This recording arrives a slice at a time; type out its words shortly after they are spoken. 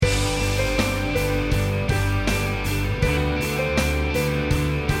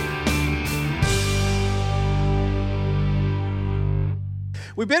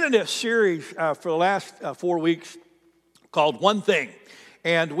We've been in this series for the last 4 weeks called One Thing.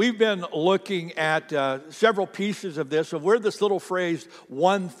 And we've been looking at several pieces of this, of where this little phrase,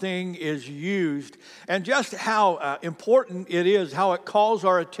 one thing, is used, and just how important it is, how it calls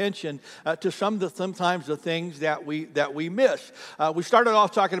our attention to sometimes the things that we miss. We started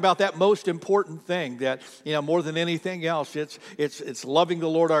off talking about that most important thing, that more than anything else, it's loving the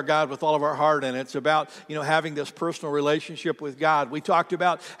Lord our God with all of our heart, and it's about having this personal relationship with God. We talked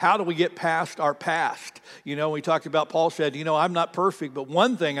about how do we get past our past. We talked about, Paul said, I'm not perfect, but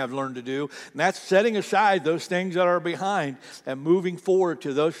one thing I've learned to do, and that's setting aside those things that are behind and moving forward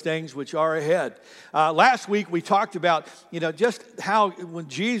to those things which are ahead. Last week we talked about, just how when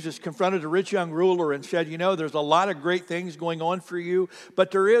Jesus confronted a rich young ruler and said, there's a lot of great things going on for you,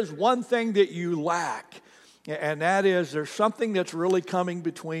 but there is one thing that you lack. And that is, there's something that's really coming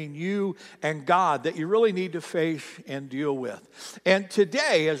between you and God that you really need to face and deal with. And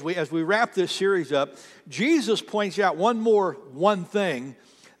today, as we wrap this series up, Jesus points out one thing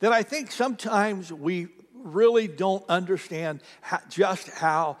that I think sometimes we really don't understand just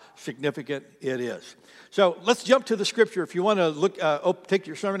how significant it is. So let's jump to the scripture. If you want to look, take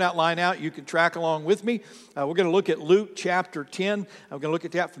your sermon outline out, you can track along with me. We're going to look at Luke chapter 10. I'm going to look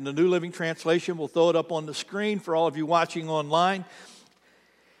at that from the New Living Translation. We'll throw it up on the screen for all of you watching online.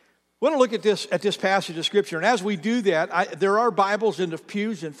 We want to look at this passage of scripture, and as we do that, there are Bibles in the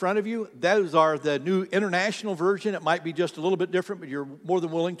pews in front of you. Those are the New International Version. It might be just a little bit different, but you're more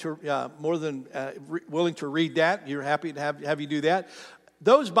than willing to read that. You're happy to have you do that.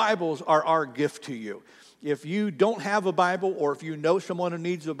 Those Bibles are our gift to you. If you don't have a Bible, or if you know someone who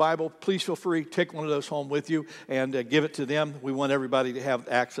needs a Bible, please feel free to take one of those home with you and give it to them. We want everybody to have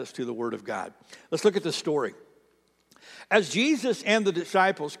access to the Word of God. Let's look at this story. As Jesus and the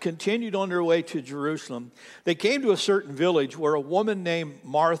disciples continued on their way to Jerusalem, they came to a certain village where a woman named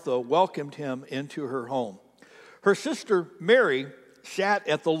Martha welcomed him into her home. Her sister Mary sat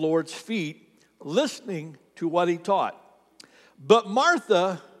at the Lord's feet, listening to what he taught. But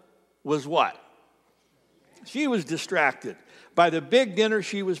Martha was what? She was distracted by the big dinner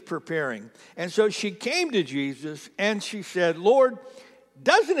she was preparing. And so she came to Jesus and she said, "Lord,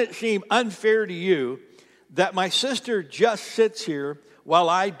 doesn't it seem unfair to you that my sister just sits here while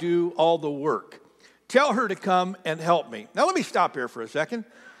I do all the work? Tell her to come and help me." Now let me stop here for a second.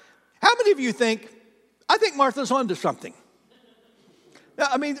 How many of you think Martha's onto something?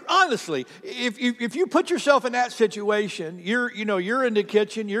 I mean, honestly, if you put yourself in that situation, you're in the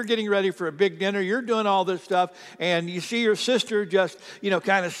kitchen, you're getting ready for a big dinner, you're doing all this stuff, and you see your sister just,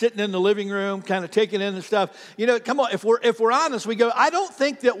 kind of sitting in the living room, kind of taking in the stuff. Come on, if we're honest, we go, I don't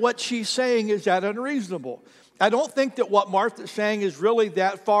think that what she's saying is that unreasonable. I don't think that what Martha's saying is really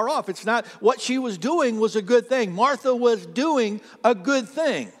that far off. It's not, what she was doing was a good thing. Martha was doing a good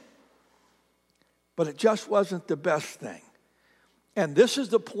thing, but it just wasn't the best thing. And this is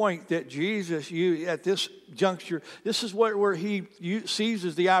the point that Jesus used at this juncture. This is where he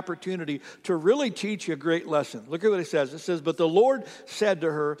seizes the opportunity to really teach a great lesson. Look at what it says. It says, "But the Lord said to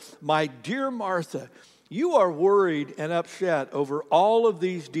her, 'My dear Martha, you are worried and upset over all of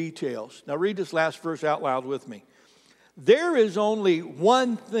these details.'" Now read this last verse out loud with me. "There is only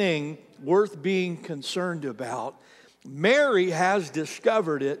one thing worth being concerned about. Mary has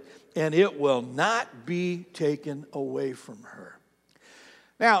discovered it, and it will not be taken away from her."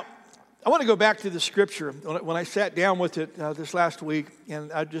 Now, I want to go back to the scripture. When I sat down with it this last week,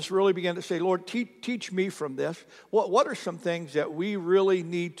 and I just really began to say, "Lord, teach me from this. What are some things that we really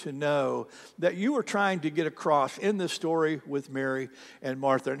need to know that you were trying to get across in this story with Mary and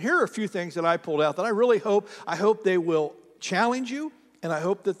Martha?" And here are a few things that I pulled out that I really hope they will challenge you, and I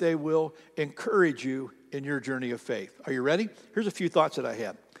hope that they will encourage you in your journey of faith. Are you ready? Here's a few thoughts that I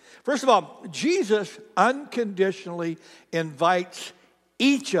had. First of all, Jesus unconditionally invites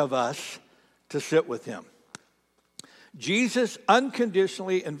each of us to sit with him. Jesus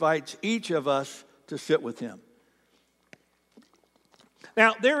unconditionally invites each of us to sit with him.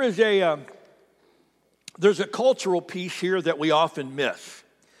 Now, there's a cultural piece here that we often miss.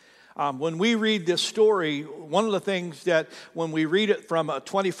 When we read this story, one of the things that when we read it from a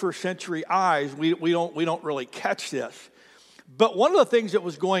 21st century eyes, we don't really catch this. But one of the things that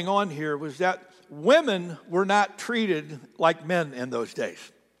was going on here was that women were not treated like men in those days.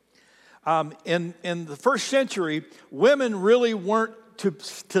 In the first century, women really weren't to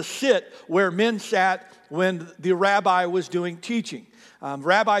sit where men sat when the rabbi was doing teaching.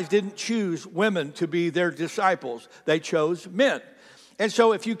 Rabbis didn't choose women to be their disciples. They chose men. And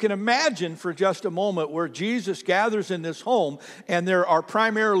so if you can imagine for just a moment where Jesus gathers in this home and there are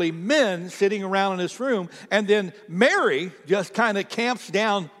primarily men sitting around in this room, and then Mary just kind of camps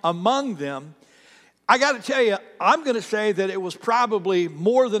down among them, I got to tell you, I'm going to say that it was probably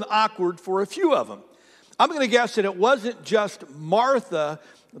more than awkward for a few of them. I'm going to guess that it wasn't just Martha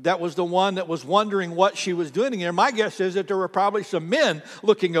that was the one that was wondering what she was doing here. My guess is that there were probably some men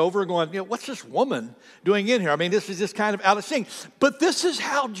looking over and going, what's this woman doing in here? I mean, this is just kind of out of sync. But this is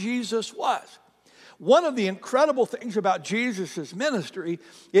how Jesus was. One of the incredible things about Jesus' ministry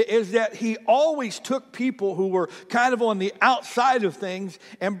is that he always took people who were kind of on the outside of things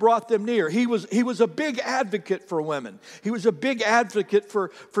and brought them near. He was a big advocate for women. He was a big advocate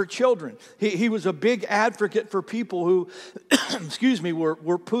for children. He was a big advocate for people who,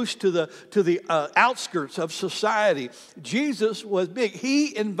 were pushed to the outskirts of society. Jesus was big.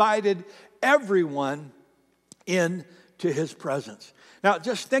 He invited everyone into his presence. Now,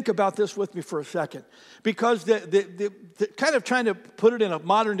 just think about this with me for a second, because the kind of trying to put it in a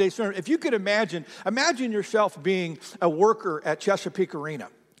modern day term, if you could imagine yourself being a worker at Chesapeake Arena.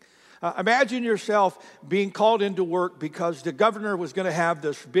 Imagine yourself being called into work because the governor was going to have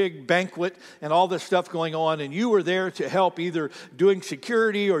this big banquet and all this stuff going on, and you were there to help either doing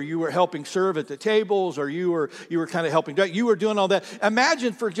security, or you were helping serve at the tables, or you were kind of helping. You were doing all that.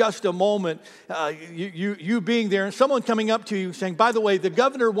 Imagine for just a moment you being there and someone coming up to you saying, by the way, the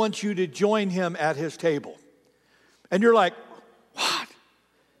governor wants you to join him at his table. And you're like, what?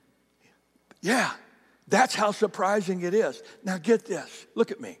 Yeah, that's how surprising it is. Now get this. Look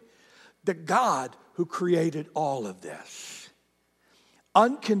at me. The God who created all of this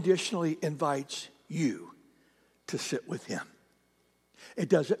unconditionally invites you to sit with him. It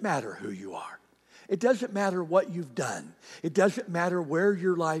doesn't matter who you are. It doesn't matter what you've done. It doesn't matter where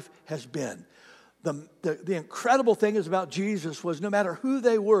your life has been. The incredible thing is about Jesus was no matter who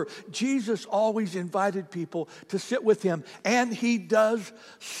they were, Jesus always invited people to sit with him, and he does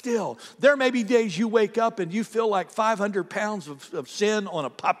still. There may be days you wake up and you feel like 500 pounds of sin on a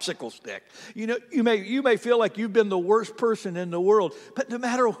popsicle stick. You may feel like you've been the worst person in the world, but no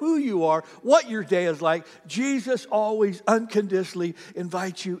matter who you are, what your day is like, Jesus always unconditionally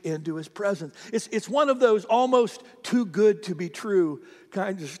invites you into his presence. It's one of those almost too good to be true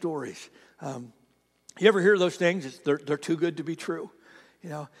kinds of stories. You ever hear those things? They're too good to be true.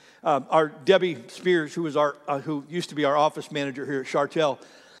 Our Debbie Spears, who used to be our office manager here at Chartel,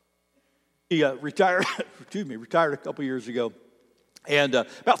 he retired a couple years ago. And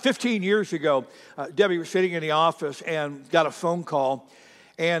about 15 years ago, Debbie was sitting in the office and got a phone call,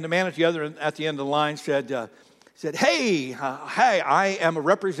 and the man at the end of the line said, hey, I am a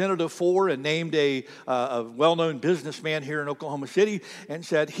representative for and named a well-known businessman here in Oklahoma City, and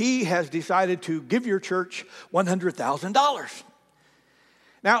said he has decided to give your church $100,000.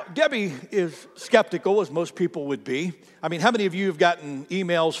 Now, Debbie is skeptical, as most people would be. I mean, how many of you have gotten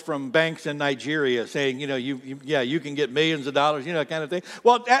emails from banks in Nigeria saying, you can get millions of dollars, kind of thing?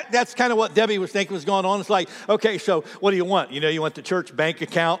 Well, that's kind of what Debbie was thinking was going on. It's like, okay, so what do you want? You want the church bank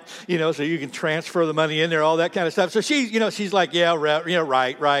account, so you can transfer the money in there, all that kind of stuff. So she's like, yeah,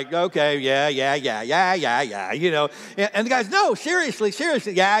 right, okay, yeah. And the guy's, no, seriously,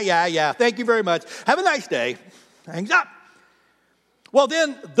 yeah, thank you very much. Have a nice day. Hangs up. Well,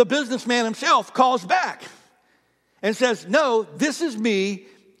 then the businessman himself calls back and says, no, this is me.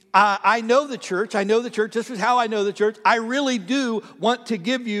 I know the church. This is how I know the church. I really do want to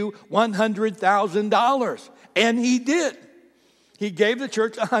give you $100,000. And he did. He gave the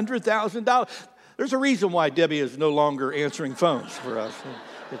church $100,000. There's a reason why Debbie is no longer answering phones for us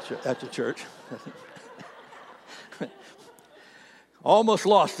at the church. Almost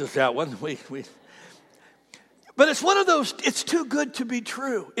lost us that one. But it's one of those, it's too good to be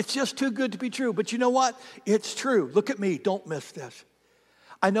true. It's just too good to be true. But you know what? It's true. Look at me. Don't miss this.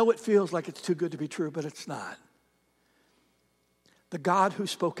 I know it feels like it's too good to be true, but it's not. The God who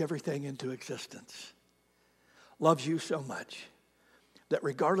spoke everything into existence loves you so much that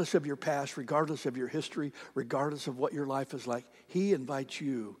regardless of your past, regardless of your history, regardless of what your life is like, he invites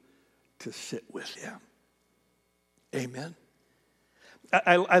you to sit with him. Amen.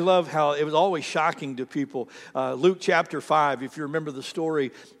 I love how it was always shocking to people. Luke chapter 5, if you remember the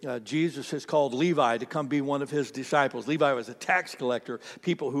story, Jesus has called Levi to come be one of his disciples. Levi was a tax collector,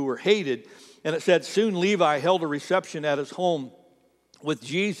 people who were hated. And it said, soon Levi held a reception at his home with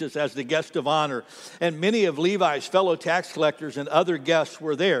Jesus as the guest of honor. And many of Levi's fellow tax collectors and other guests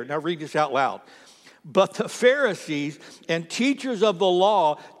were there. Now read this out loud. But the Pharisees and teachers of the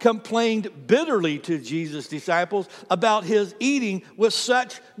law complained bitterly to Jesus' disciples about his eating with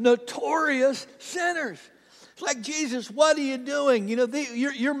such notorious sinners. It's like, Jesus, what are you doing? You know,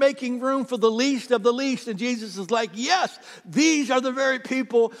 you're making room for the least of the least. And Jesus is like, yes, these are the very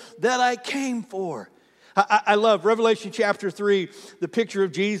people that I came for. I love Revelation chapter 3, the picture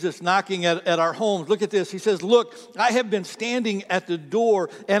of Jesus knocking at our homes. Look at this. He says, look, I have been standing at the door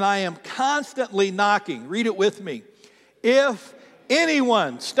and I am constantly knocking. Read it with me. If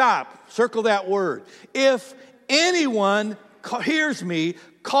anyone, stop, circle that word. If anyone hears me,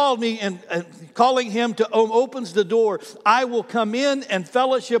 called me and calling him to opens the door, I will come in and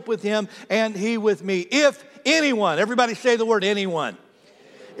fellowship with him and he with me. If anyone, everybody say the word anyone.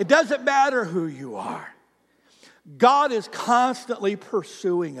 It doesn't matter who you are. God is constantly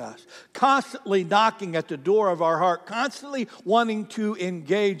pursuing us, constantly knocking at the door of our heart, constantly wanting to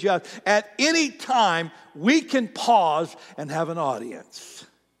engage us. At any time, we can pause and have an audience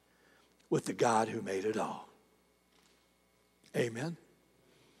with the God who made it all. Amen.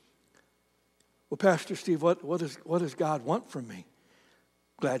 Well, Pastor Steve, what does God want from me?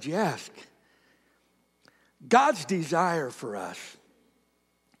 Glad you asked. God's desire for us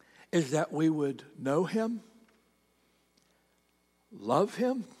is that we would know him, love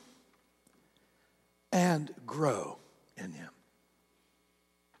him, and grow in him.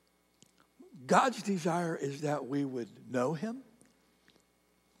 God's desire is that we would know him,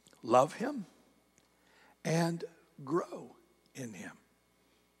 love him, and grow in him.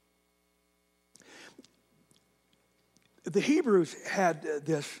 The Hebrews had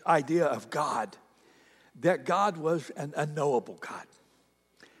this idea of God, that God was an unknowable God.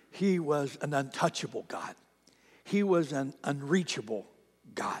 He was an untouchable God. He was an unreachable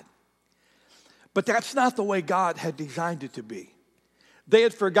God. But that's not the way God had designed it to be. They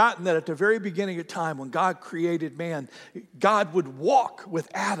had forgotten that at the very beginning of time, when God created man, God would walk with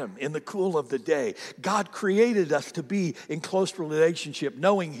Adam in the cool of the day. God created us to be in close relationship,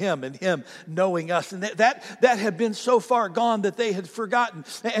 knowing him and him knowing us. And that had been so far gone that they had forgotten.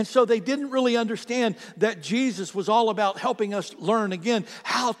 And so they didn't really understand that Jesus was all about helping us learn again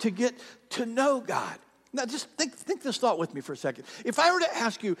how to get to know God. Now, just think this thought with me for a second. If I were to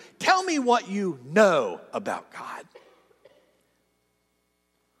ask you, tell me what you know about God,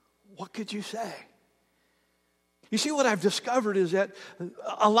 what could you say? You see, what I've discovered is that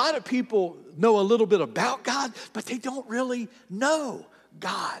a lot of people know a little bit about God, but they don't really know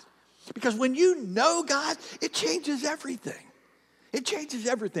God. Because when you know God, it changes everything. It changes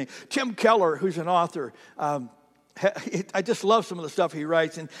everything. Tim Keller, who's an author, I just love some of the stuff he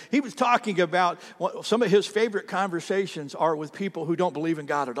writes. And he was talking about some of his favorite conversations are with people who don't believe in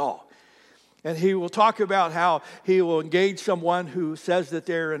God at all. And he will talk about how he will engage someone who says that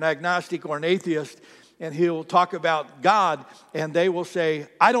they're an agnostic or an atheist, and he'll talk about God, and they will say,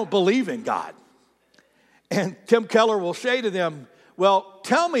 I don't believe in God. And Tim Keller will say to them, well,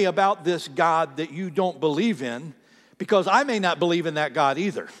 tell me about this God that you don't believe in, because I may not believe in that God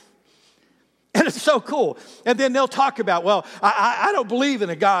either. And it's so cool. And then they'll talk about, well, I don't believe in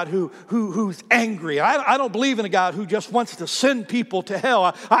a God who's angry. I don't believe in a God who just wants to send people to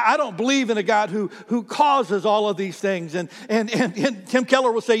hell. I don't believe in a God who causes all of these things. And Tim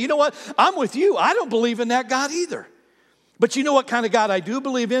Keller will say, you know what? I'm with you. I don't believe in that God either. But you know what kind of God I do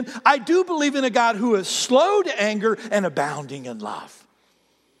believe in? I do believe in a God who is slow to anger and abounding in love.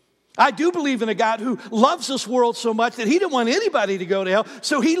 I do believe in a God who loves this world so much that he didn't want anybody to go to hell.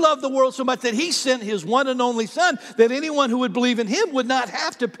 So he loved the world so much that he sent his one and only son, that anyone who would believe in him would not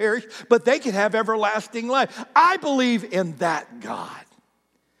have to perish, but they could have everlasting life. I believe in that God.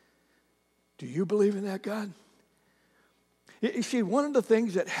 Do you believe in that God? You see, one of the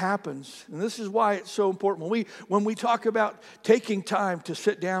things that happens, and this is why it's so important, when we talk about taking time to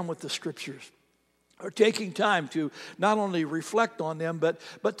sit down with the scriptures, or taking time to not only reflect on them,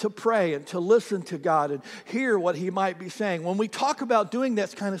 but to pray and to listen to God and hear what he might be saying. When we talk about doing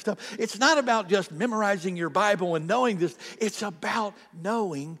that kind of stuff, it's not about just memorizing your Bible and knowing this. It's about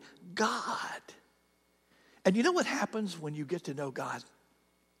knowing God. And you know what happens when you get to know God?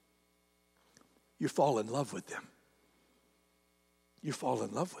 You fall in love with him. You fall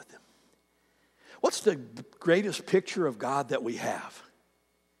in love with him. What's the greatest picture of God that we have?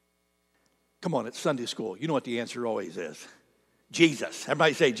 Come on, it's Sunday school. You know what the answer always is. Jesus.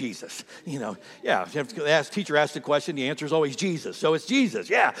 Everybody say Jesus. You know, yeah. If teacher asks the question, the answer is always Jesus. So it's Jesus.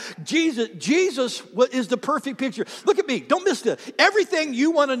 Yeah. Jesus is the perfect picture. Look at me. Don't miss this. Everything you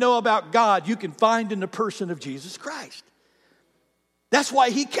want to know about God, you can find in the person of Jesus Christ. That's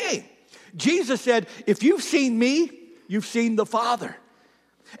why he came. Jesus said, if you've seen me, you've seen the Father.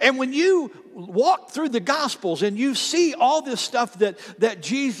 And when you walk through the Gospels and you see all this stuff that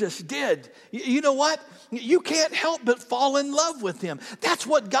Jesus did, you know what? You can't help but fall in love with him. That's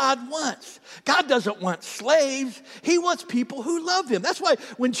what God wants. God doesn't want slaves. He wants people who love him. That's why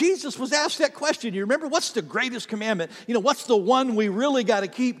when Jesus was asked that question, you remember, what's the greatest commandment? What's the one we really got to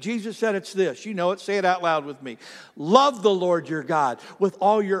keep? Jesus said it's this. You know it. Say it out loud with me. Love the Lord your God with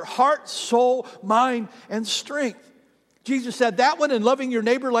all your heart, soul, mind, and strength. Jesus said that one, and loving your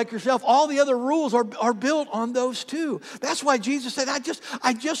neighbor like yourself, all the other rules are built on those two. That's why Jesus said,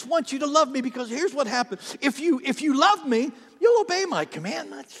 I just want you to love me, because here's what happens. If you love me, you'll obey my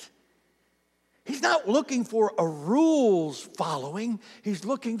commandments. He's not looking for a rules following. He's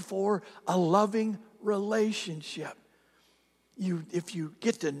looking for a loving relationship. If you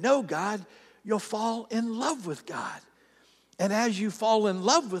get to know God, you'll fall in love with God. And as you fall in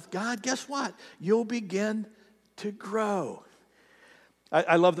love with God, guess what? You'll begin to grow.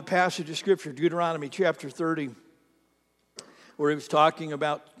 I love the passage of Scripture, Deuteronomy chapter 30, where he was talking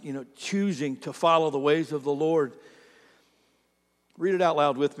about, choosing to follow the ways of the Lord. Read it out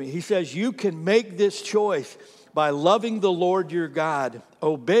loud with me. He says, you can make this choice by loving the Lord your God,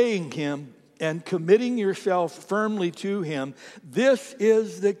 obeying him, and committing yourself firmly to him. This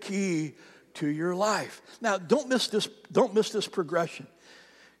is the key to your life. Now, don't miss this progression.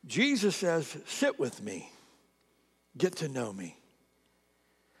 Jesus says, sit with me. Get to know me.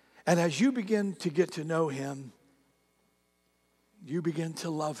 And as you begin to get to know him, you begin to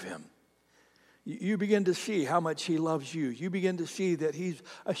love him. You begin to see how much he loves you. You begin to see that he's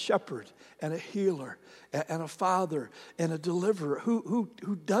a shepherd and a healer and a father and a deliverer who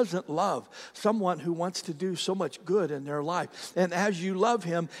doesn't love someone who wants to do so much good in their life. And as you love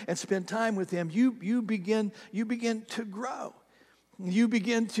him and spend time with him, you begin to grow. You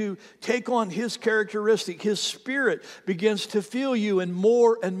begin to take on his characteristic. His spirit begins to fill you, and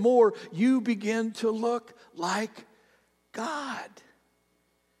more you begin to look like God.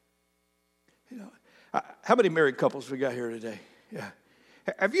 How many married couples we got here today? Yeah.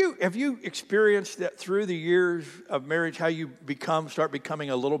 Have you experienced that through the years of marriage, how you start becoming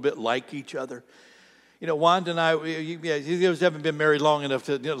a little bit like each other? Wanda and I, you haven't been married long enough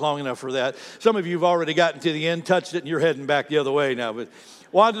for that. Some of you have already gotten to the end, touched it, and you're heading back the other way now. But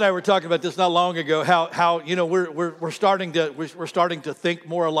Wanda and I were talking about this not long ago. How we're starting to think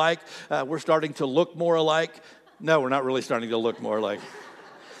more alike. We're starting to look more alike. No, we're not really starting to look more alike.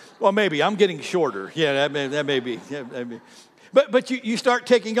 Well, maybe I'm getting shorter. Yeah, that may be. Yeah, maybe. But you start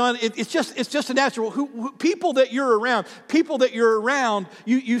taking on, it's just a natural, people that you're around,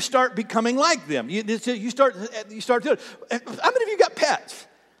 you start becoming like them. You start doing it. How many of you got pets?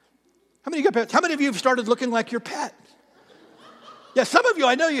 How many of you got pets? How many of you have started looking like your pet? Yeah, some of you,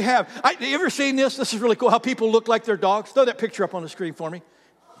 I know you have. You ever seen this? This is really cool, how people look like their dogs. Throw that picture up on the screen for me.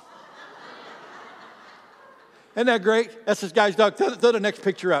 Isn't that great? That's this guy's dog. Throw the next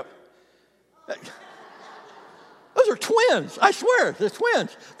picture up. Those are twins. I swear, they're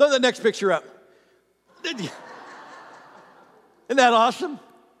twins. Throw the next picture up. Isn't that awesome?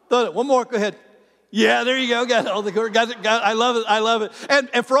 Throw it. One more. Go ahead. Yeah, there you go. Got it. I love it. I love it.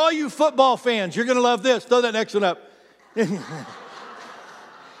 And for all you football fans, you're going to love this. Throw that next one up.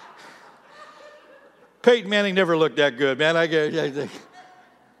 Peyton Manning never looked that good, man. I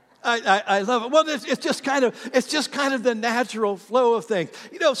love it. Well, it's just kind of the natural flow of things.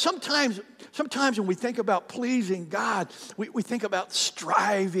 Sometimes when we think about pleasing God, we think about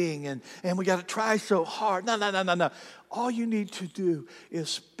striving and we got to try so hard. No. All you need to do is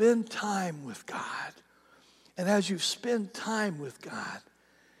spend time with God. And as you spend time with God,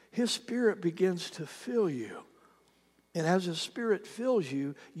 his Spirit begins to fill you. And as the Spirit fills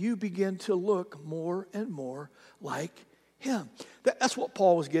you, you begin to look more and more like him. That's what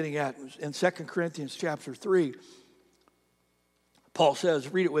Paul was getting at in 2 Corinthians chapter 3. Paul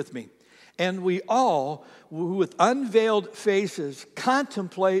says, read it with me. And we all, who with unveiled faces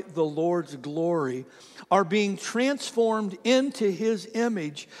contemplate the Lord's glory, are being transformed into his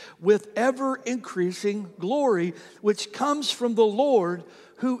image with ever-increasing glory, which comes from the Lord,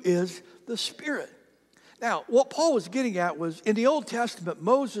 who is the Spirit. Now, what Paul was getting at was, in the Old Testament,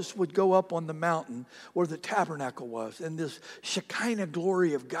 Moses would go up on the mountain where the tabernacle was, and this Shekinah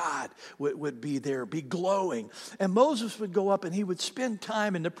glory of God would be there, be glowing. And Moses would go up and he would spend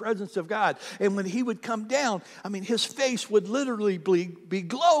time in the presence of God. And when he would come down, his face would literally be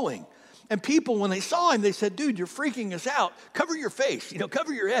glowing. And people, when they saw him, they said, dude, you're freaking us out. Cover your face,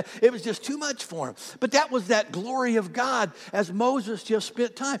 cover your head. It was just too much for him. But that was that glory of God as Moses just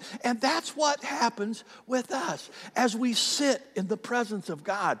spent time. And that's what happens with us as we sit in the presence of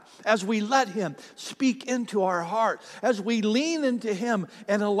God, as we let him speak into our heart, as we lean into him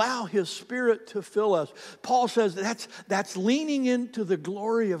and allow his Spirit to fill us. Paul says that's leaning into the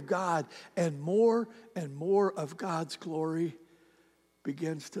glory of God, and more of God's glory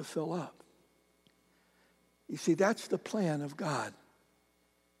begins to fill up. You see, that's the plan of God.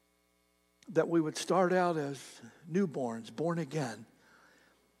 That we would start out as newborns, born again,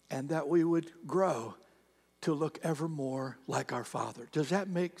 and that we would grow to look ever more like our Father. Does that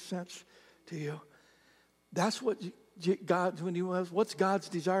make sense to you? That's what God, what's God's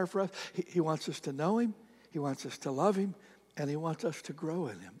desire for us? He wants us to know him, he wants us to love him, and he wants us to grow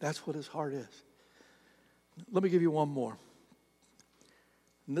in him. That's what his heart is. Let me give you one more.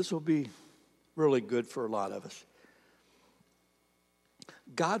 And this will be really good for a lot of us.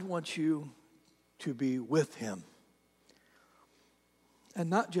 God wants you to be with him and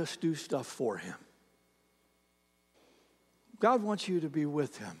not just do stuff for him. God wants you to be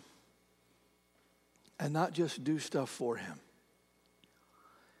with him and not just do stuff for him.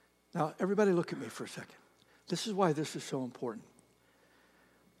 Now, everybody look at me for a second. This is why this is so important.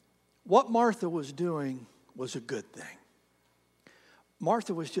 What Martha was doing was a good thing.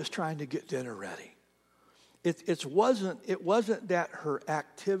 Martha was just trying to get dinner ready. It wasn't that her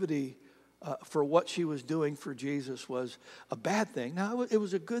activity for what she was doing for Jesus was a bad thing. No, it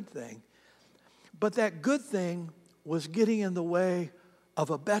was a good thing. But that good thing was getting in the way of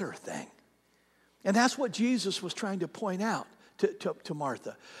a better thing. And that's what Jesus was trying to point out to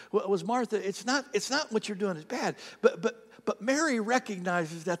Martha. Was Martha, it's not what you're doing is bad, but Mary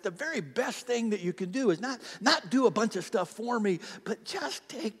recognizes that the very best thing that you can do is not do a bunch of stuff for me, but just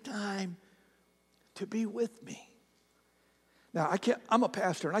take time to be with me. Now, I'm a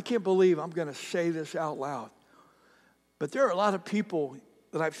pastor, and I can't believe I'm going to say this out loud. But there are a lot of people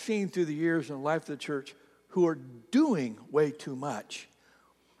that I've seen through the years in the life of the church who are doing way too much,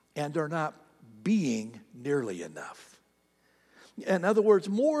 and are not being nearly enough. In other words,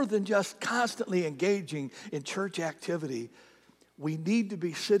 more than just constantly engaging in church activity, we need to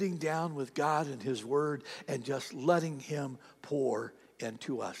be sitting down with God and his word and just letting him pour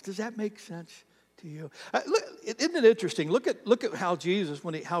into us. Does that make sense to you? Isn't it interesting? Look at how Jesus,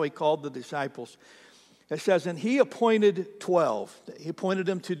 how he called the disciples. It says, and he appointed 12. He appointed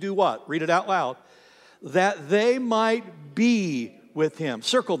them to do what? Read it out loud. That they might be with him.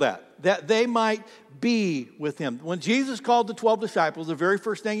 Circle that. That they might be with him. When Jesus called the 12 disciples, the very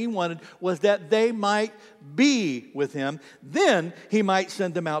first thing he wanted was that they might be with him. Then he might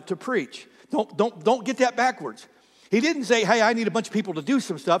send them out to preach. Don't get that backwards. He didn't say, hey, I need a bunch of people to do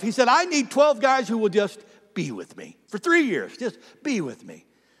some stuff. He said, I need 12 guys who will just be with me for 3 years. Just be with me.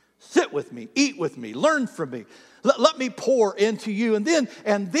 Sit with me. Eat with me. Learn from me. Let me pour into you. And then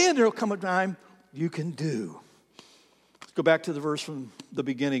there'll come a time you can do. Let's go back to the verse from the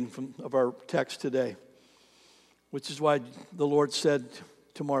beginning of our text today, which is why the Lord said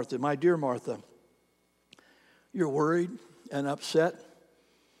to Martha, my dear Martha, you're worried and upset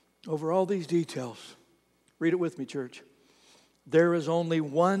over all these details. Read it with me, church. There is only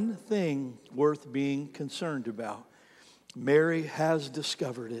one thing worth being concerned about. Mary has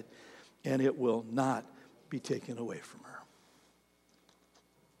discovered it, and it will not be taken away from her.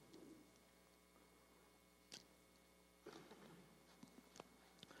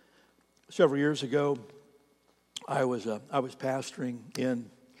 Several years ago, I was pastoring in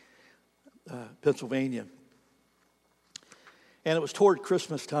Pennsylvania, and it was toward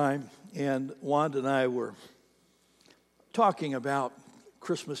Christmas time, and Wanda and I were talking about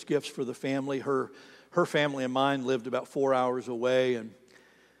Christmas gifts for the family. Her family and mine lived about 4 hours away, and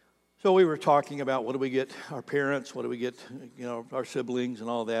so we were talking about what do we get our parents, what do we get our siblings and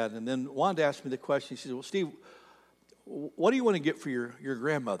all that. And then Wanda asked me the question. She said, well, Steve, what do you want to get for your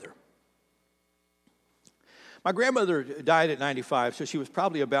grandmother? My grandmother died at 95, so she was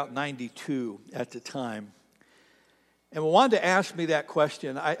probably about 92 at the time. And when Wanda asked me that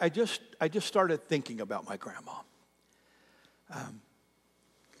question, I just started thinking about my grandma.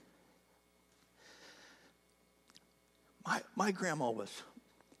 My grandma was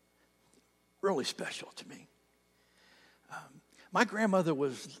really special to me. My grandmother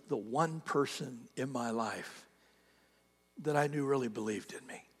was the one person in my life that I knew really believed in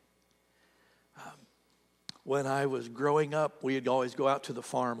me. When I was growing up, we'd always go out to the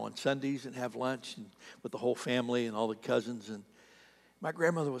farm on Sundays and have lunch with the whole family and all the cousins. And my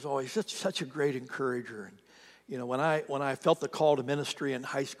grandmother was always such a great encourager. And You know, when I felt the call to ministry in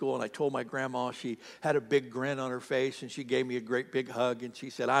high school and I told my grandma, she had a big grin on her face and she gave me a great big hug and she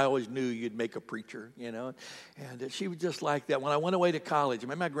said, I always knew you'd make a preacher, you know. And she was just like that. When I went away to college, I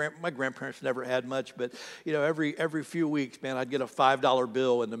mean, my grandparents never had much, but, you know, every few weeks, man, I'd get a $5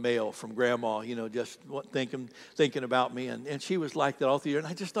 bill in the mail from grandma, you know, just thinking about me. And she was like that all through the year. And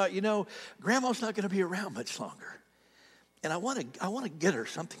I just thought, you know, grandma's not going to be around much longer. And I want to get her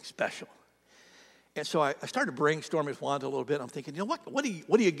something special. And so I started brainstorming with Wanda a little bit. I'm thinking, you know, what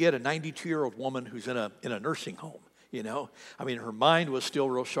do you get a 92-year-old woman who's in a nursing home? You know, I mean, her mind was still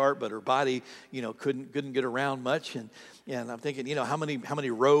real sharp, but her body, you know, couldn't get around much. And I'm thinking, you know, how many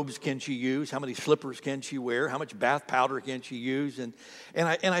robes can she use? How many slippers can she wear? How much bath powder can she use? And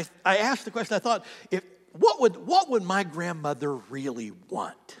I asked the question. I thought, what would my grandmother really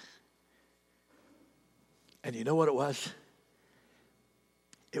want? And you know what it was?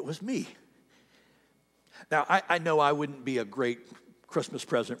 It was me. Now, I know I wouldn't be a great Christmas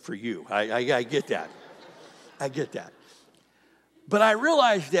present for you. I get that. I get that. But I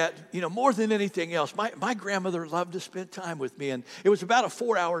realized that, you know, more than anything else, my grandmother loved to spend time with me. And it was about a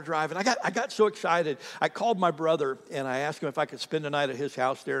 4-hour drive. And I got so excited. I called my brother and I asked him if I could spend the night at his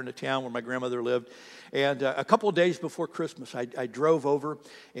house there in the town where my grandmother lived. And a couple of days before Christmas, I drove over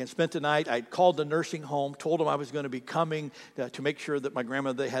and spent the night. I called the nursing home, told them I was going to be coming to make sure that my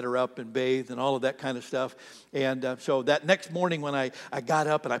grandmother, they had her up and bathed and all of that kind of stuff. And so that next morning when I got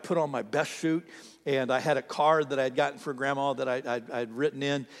up and I put on my best suit, and I had a card that I had gotten for Grandma that I'd written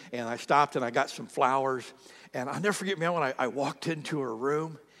in, and I stopped and I got some flowers. And I'll never forget, man, when I walked into her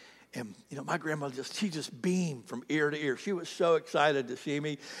room, and, you know, my grandma she just beamed from ear to ear. She was so excited to see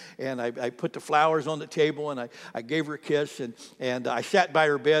me. And I put the flowers on the table, and I gave her a kiss, and I sat by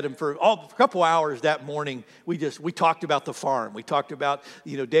her bed. And for a couple hours that morning, we talked about the farm. We talked about,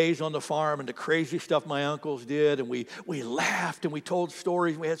 you know, days on the farm and the crazy stuff my uncles did. And we laughed, and we told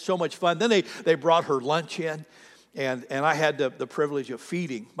stories. We had so much fun. Then they brought her lunch in, and I had the privilege of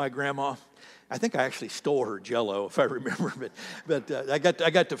feeding my grandma. I think I actually stole her Jell-O, if I remember, but I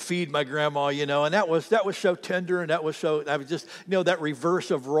got to feed my grandma, you know, and that was so tender, and I was just, you know, that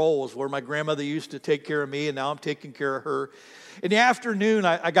reverse of roles where my grandmother used to take care of me, and now I'm taking care of her. In the afternoon,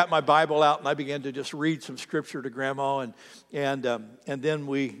 I got my Bible out and I began to just read some scripture to Grandma, and then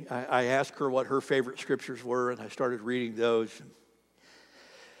I asked her what her favorite scriptures were, and I started reading those.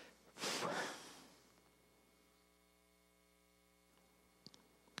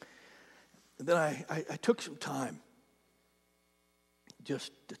 And then I took some time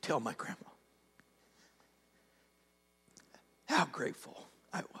just to tell my grandma how grateful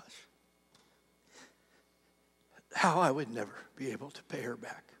I was, how I would never be able to pay her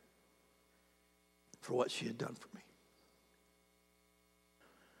back for what she had done for me.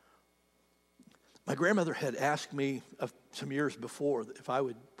 My grandmother had asked me some years before if I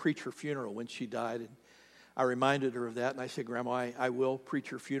would preach her funeral when she died, and I reminded her of that, and I said, Grandma, I will preach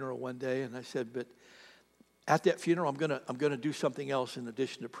your funeral one day. And I said, but at that funeral, I'm gonna do something else in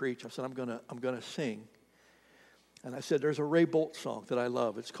addition to preach. I said, I'm gonna sing. And I said, there's a Ray Boltz song that I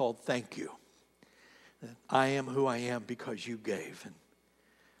love. It's called Thank You. And I am who I am because you gave. And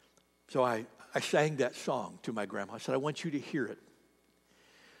so I sang that song to my grandma. I said, I want you to hear it.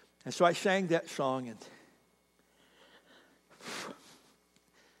 And so I sang that song, and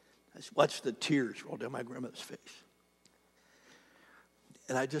I just watched the tears roll down my grandmother's face.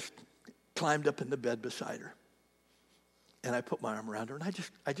 And I just climbed up in the bed beside her. And I put my arm around her, and I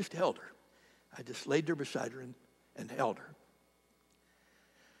just held her. I just laid there beside her and held her.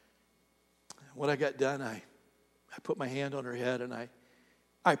 When I got done, I put my hand on her head, and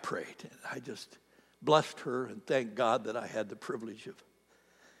I prayed. And I just blessed her and thanked God that I had the privilege of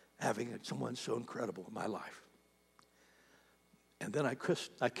having someone so incredible in my life. And then I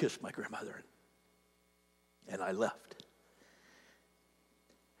kissed my grandmother, and I left.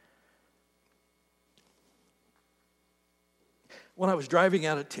 When I was driving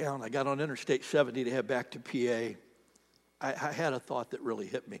out of town, I got on Interstate 70 to head back to PA. I had a thought that really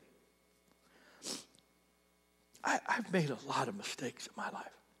hit me. I've made a lot of mistakes in my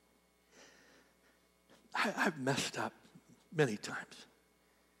life. I've messed up many times.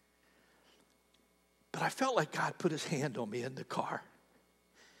 But I felt like God put his hand on me in the car.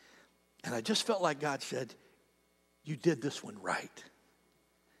 And I just felt like God said, you did this one right.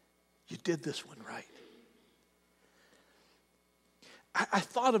 You did this one right. I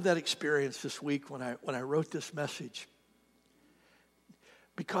thought of that experience this week when I wrote this message,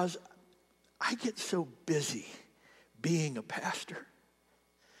 because I get so busy being a pastor.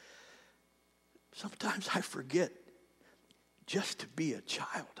 Sometimes I forget just to be a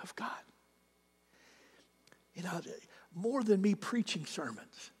child of God. You know, more than me preaching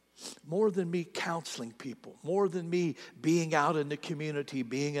sermons, more than me counseling people, more than me being out in the community,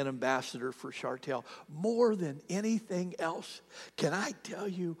 being an ambassador for Chartel, more than anything else, can I tell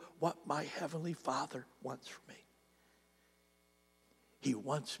you what my Heavenly Father wants for me? He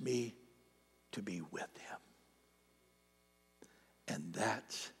wants me to be with him. And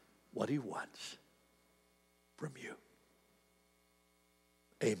that's what he wants from you.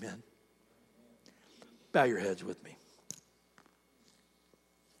 Amen. Bow your heads with me.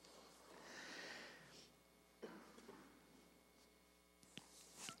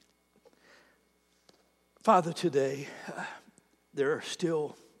 Father, today, there are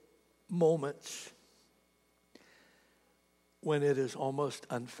still moments when it is almost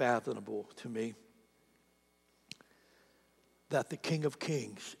unfathomable to me that the King of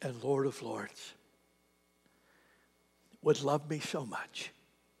Kings and Lord of Lords would love me so much,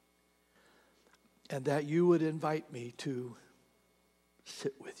 and that you would invite me to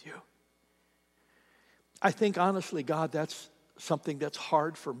sit with you. I think honestly, God, that's something that's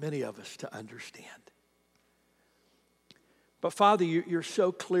hard for many of us to understand. But Father, you're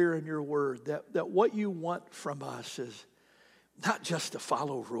so clear in your word that what you want from us is not just to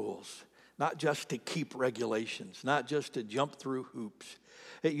follow rules, not just to keep regulations, not just to jump through hoops.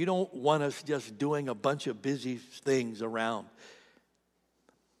 You don't want us just doing a bunch of busy things around.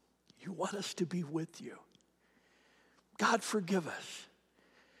 You want us to be with you. God, forgive us.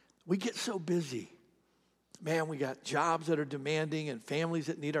 We get so busy. Man, we got jobs that are demanding and families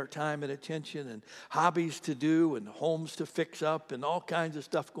that need our time and attention and hobbies to do and homes to fix up and all kinds of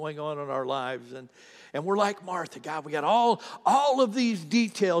stuff going on in our lives. And we're like Martha. God, we got all of these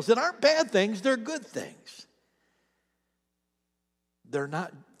details that aren't bad things. They're good things.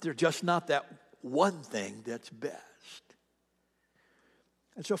 They're just not that one thing that's best.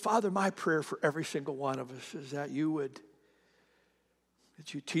 And so, Father, my prayer for every single one of us is that you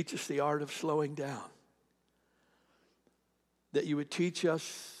teach us the art of slowing down. That you would teach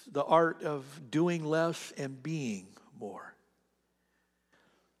us the art of doing less and being more.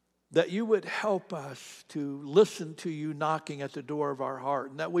 That you would help us to listen to you knocking at the door of our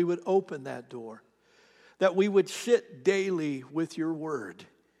heart, and that we would open that door. That we would sit daily with your word.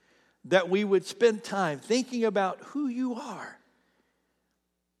 That we would spend time thinking about who you are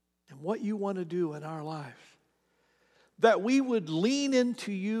and what you want to do in our lives. That we would lean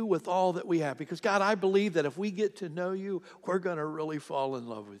into you with all that we have. Because, God, I believe that if we get to know you, we're going to really fall in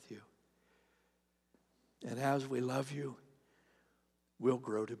love with you. And as we love you, we'll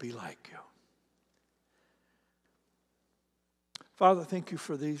grow to be like you. Father, thank you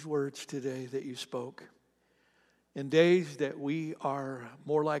for these words today that you spoke. In days that we are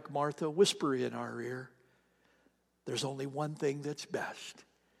more like Martha, whispery in our ear, there's only one thing that's best.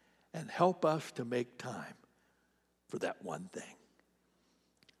 And help us to make time for that one thing.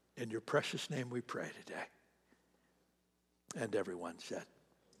 In your precious name we pray today. And everyone said,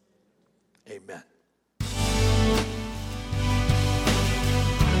 amen.